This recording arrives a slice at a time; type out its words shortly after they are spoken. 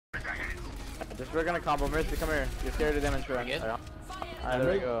Just we're gonna combo. Mercy, come here. You're scared of damage for him. Alright,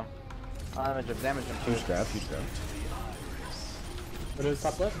 there we go. Damage him, damage him. Huge grab, huge grab. What is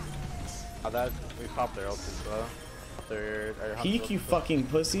top left? Oh, that we popped their ulti, so. Peek, you fucking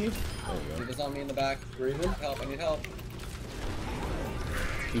pussy. There you go. He's on me in the back. Breathing. Help, I need help.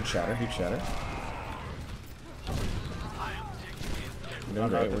 Huge shatter, huge shatter. We're doing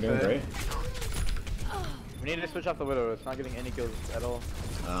great, we're doing great. We need to switch off the Widow. It's not getting any kills at all.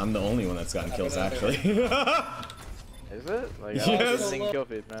 I'm the only one that's gotten kills, actually. Is it? Like, yes. Kill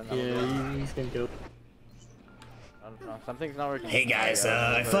feed, man. Yeah, he's gonna kill. I don't know. Something's not working. Hey guys,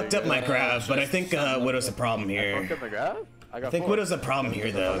 I fucked up my grab, but I think Widow's a problem here. Fucked up the grab? I think Widow's a problem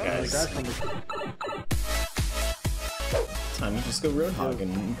here, though, guys. Time to just go Roadhog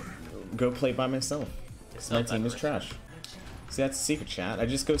and go play by myself. My team is trash. See, that's a secret, chat. I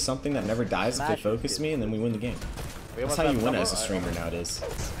just go something that never dies if they focus me, and then we win the game. That's how you win as a streamer nowadays.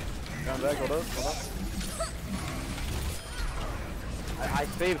 I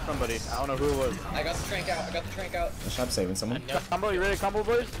saved somebody. I don't know who it was. I got the trank out. I got the trank out. I should have saving someone. Combo, you ready to combo,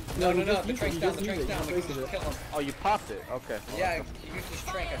 boys? No. The trank's down. The trank's down. We can just kill him. Oh, you popped it. Okay. Yeah, you used this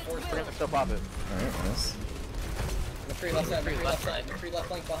trank. I forced We're him. gonna still pop it. Alright, nice. The free left side. Free left side. Free left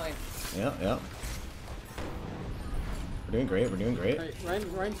flank behind. Yeah, yeah. We're doing great. We're doing great.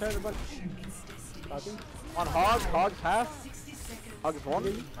 Ryan tried a bunch. Popping. On Hog. Hog's half. Hog is one.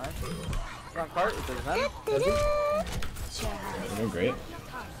 Alright. On cart. Is it 10? We're doing great.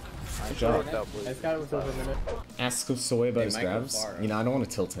 Good job. I got it with over a minute. Ask Zowie about his grabs. You know, I don't want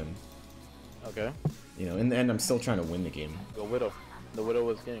to tilt him. Okay. You know, in the end, I'm still trying to win the game. The Widow. The Widow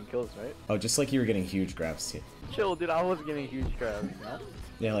was getting kills, right? Oh, just like you were getting huge grabs too. Chill, dude. I was getting huge grabs. You know?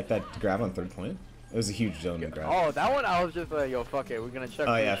 Yeah, like that grab on third point. It was a huge zone grab. Oh, that one I was just like, yo, fuck it. We're gonna check.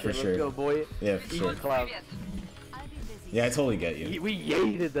 Oh yeah, for sure. Let's go, boy. Yeah, for sure. Cloud. Yeah, I totally get you. We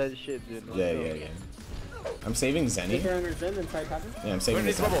yeeted that shit, dude. Yeah. I'm saving Zenny. Yeah, I'm saving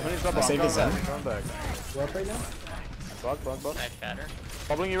the Zen. I'm saving Zen. We're up right now. Bug.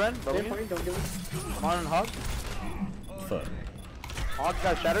 Bubbling you, Ren? Bubbling you? Don't give it. Come on and Hog. Fuck. Hog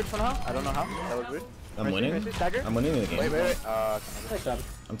got shattered somehow. I don't know how. That was weird. I'm winning. I'm winning the game. Wait. Nice job.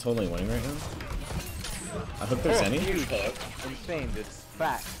 I'm totally winning right now. I hooked their Zenny. Insane, dude.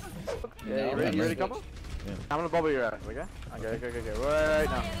 Fat. Yeah, you ready to combo? Yeah. I'm gonna bubble your ass, okay? Okay. Right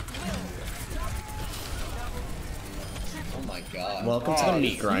now. Oh my god. Welcome to the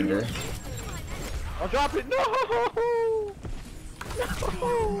meat grinder. I'll drop it. No!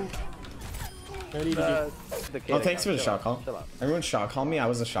 Oh, thanks for the shot call. Everyone shot call me. I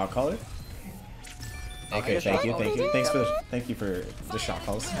was a shot caller. Okay, thank you. Thank you for the shot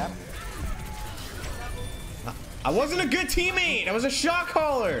calls. I wasn't a good teammate. I was a shot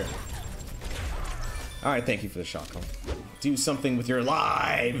caller. All right, thank you for the shot call. Do something with your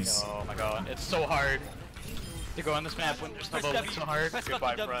lives. Oh my god, it's so hard to go on this map when you're snowballing so hard.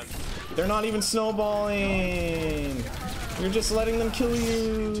 Goodbye, friend. They're not even snowballing. You're just letting them kill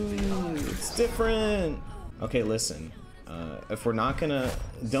you. It's different. Okay, listen. If we're not gonna,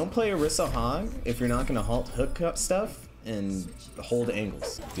 don't play Orisa Hog if you're not gonna hook up stuff and hold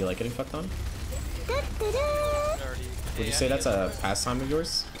angles. Do you like getting fucked on? Would you say that's a pastime of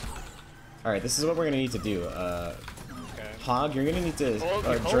yours? All right, this is what we're gonna need to do. Hog, you're gonna need to,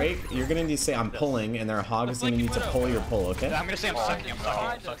 Drake, you're gonna need to say I'm pulling, and their Hog is gonna need to pull your pull, okay? I'm gonna say I'm sucking.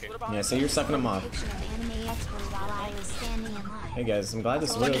 Yeah, say you're sucking them off. Hey guys, I'm glad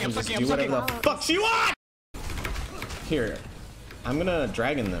this Widow can just do whatever the fuck she wants! Here, I'm gonna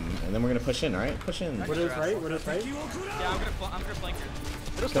dragon them, and then we're gonna push in, alright? Push in. What is right? Yeah, I'm gonna flank her.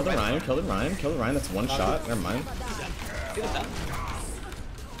 Kill the Ryan, that's one shot, never mind.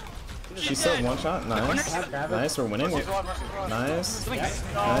 She still one shot, nice, we're winning. Nice.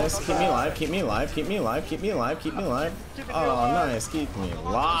 Keep me alive. Oh, nice, keep me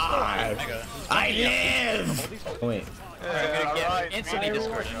alive. I live! Oh, wait.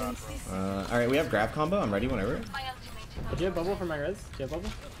 Alright, we have grab combo, I'm ready whenever. Do you have bubble for my res? Do you have bubble?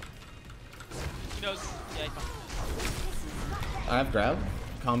 He knows. Yeah, I have grab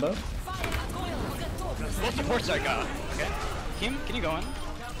combo. What supports I got? Okay. Kim, can you go in?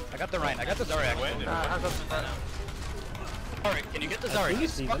 I got the Ryan. I got the Zarya. Alright, can you get the Zarya?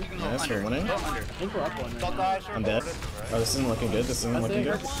 He's fucking low. Yes, we're winning. I think we're up one right now. I'm dead. Oh, this isn't looking good.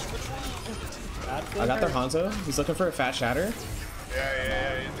 I got their Hanzo. He's looking for a fat shatter.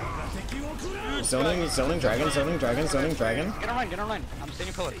 Yeah. Zoning dragon. Get on line. I'm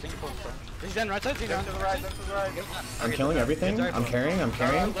staying pillar. He's in right side. He's down. I'm killing everything. I'm carrying. Kill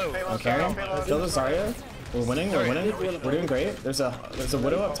the Zarya. We're winning. We're doing great. There's a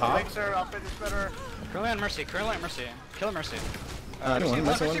Widow up top. Curly on Mercy. Kill Mercy.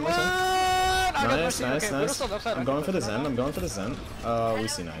 Mercy one. Nice, nice, nice. I'm going for the Zen. I'm going for the Zen. We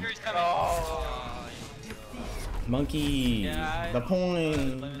see 9. Monkey. The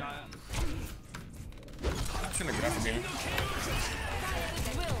point.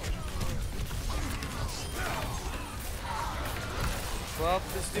 Well,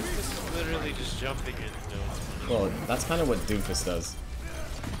 this doofus is literally just jumping in. Well, that's kind of what Doofus does.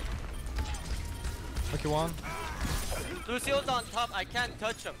 Okay, one. Lucio's on top, I can't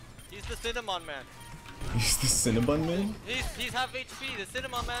touch him. He's the Cinnamon Man. He's the Cinnabon man? He's half HP, the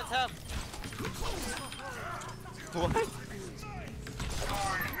Cinnamon Man's half. What?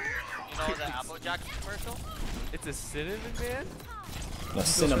 You know the Applejack commercial? It's a cinnamon man? No,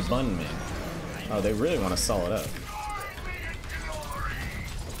 Cinnabon man. Oh, they really want to solve it up.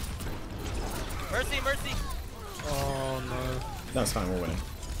 Mercy, mercy! Oh no. No, it's fine, we're winning.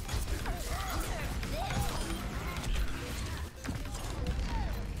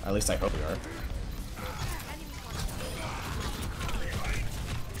 At least I hope we are.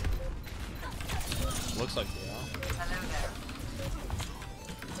 Looks like they are.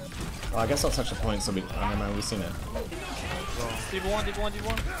 Well, I guess I'll touch the point so we. Oh, never mind, we've seen it. D1, D1,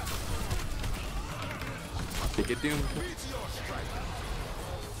 D1. Take it down.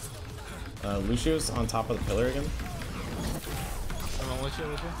 Lucio's on top of the pillar again. I'm on Lucio.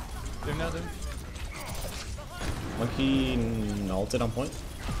 Doing nothing. Monkey ulted on point.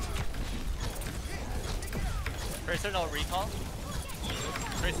 Tracer no recall.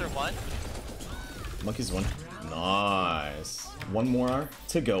 Tracer 1. Monkey's 1. Nice. One more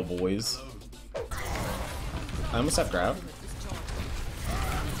to go, boys. I almost have grab.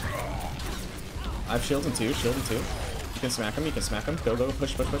 I have shield and 2, shield and 2. You can smack him, you can smack him. Go, go,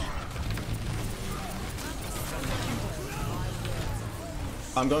 push, push, push.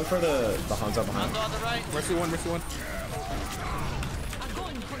 I'm going for the Hanzo behind. Hanzo on the right. Mercy 1, Mercy 1.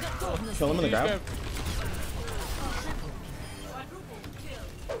 Kill him in the grab.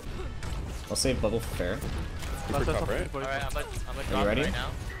 I'll save bubble for fair. That's right? Alright, I'm a Are you ready? right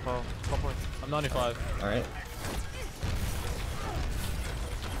now. Oh, I'm 95. Alright.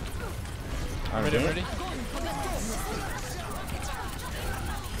 I'm Ready, doing ready? it.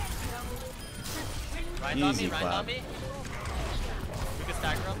 Right on Easy me, right clap. on me. We can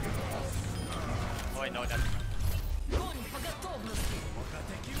stagger him. Oh wait, no, that's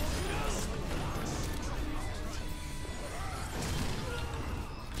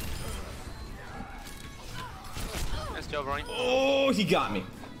Nice job, Ronnie. Oh, he got me.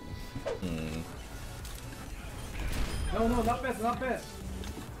 No, no, not best, not best.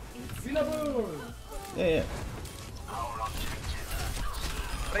 Winnable! Yeah, yeah.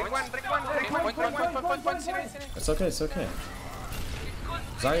 It's okay, it's okay.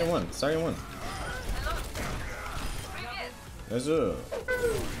 Zarya won, Zarya won. There's a...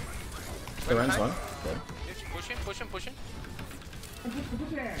 The Ren's one. Good. Push him, push him, push him.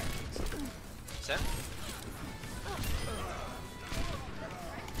 Set.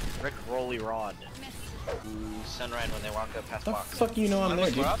 Rick Rolly Rod. Sunrise when they walk up past The box. fuck you know I'm there,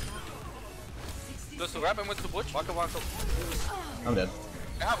 dude? Let's grab him with the bush. Walk up. I'm dead.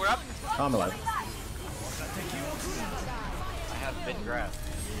 Yeah, we're up. Oh, I'm alive. I have been grabbed.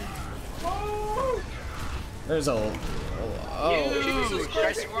 There's a... Oh.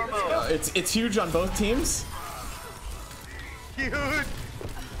 Huge! It's huge on both teams. Huge!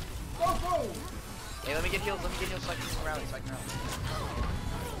 Hey, let me get healed so I can rally,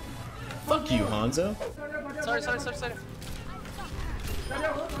 Fuck you, Hanzo. Sorry.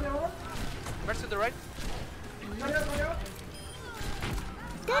 Mercy to the right.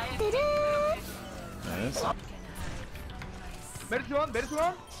 Nice. 메리트 원, 메리트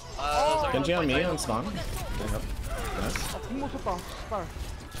원. Genji on me on spawn. There you go. Nice. 못 쳤다. 씨발.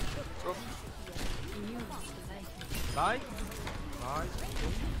 나이스.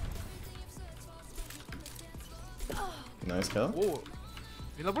 Nice kill. 오.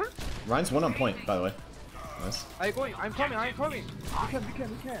 위너블? Ryan's 1 on point, by the way. Nice. I'm going. I'm coming. We can.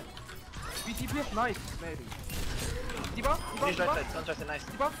 We DPS nice, maybe. 디바? He's right side, sun's right side, nice.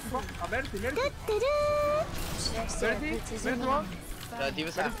 디바? 아, 메리트. 메리트 원.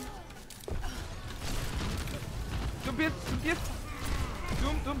 Diva's half. 둠피스.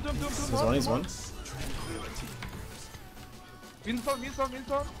 둠. He's one. 윈선.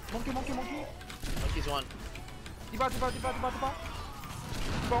 몽키. Monkey's 1. 디바 원.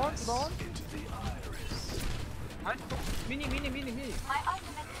 아니, 미니.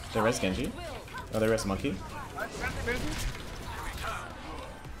 They res Genji. Oh, they res Monkey.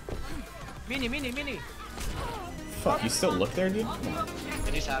 미니. Fuck, you still look there, dude? Come on.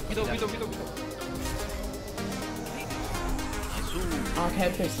 And he's half. 위도. Oh,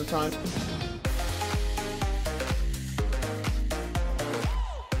 head fix the time.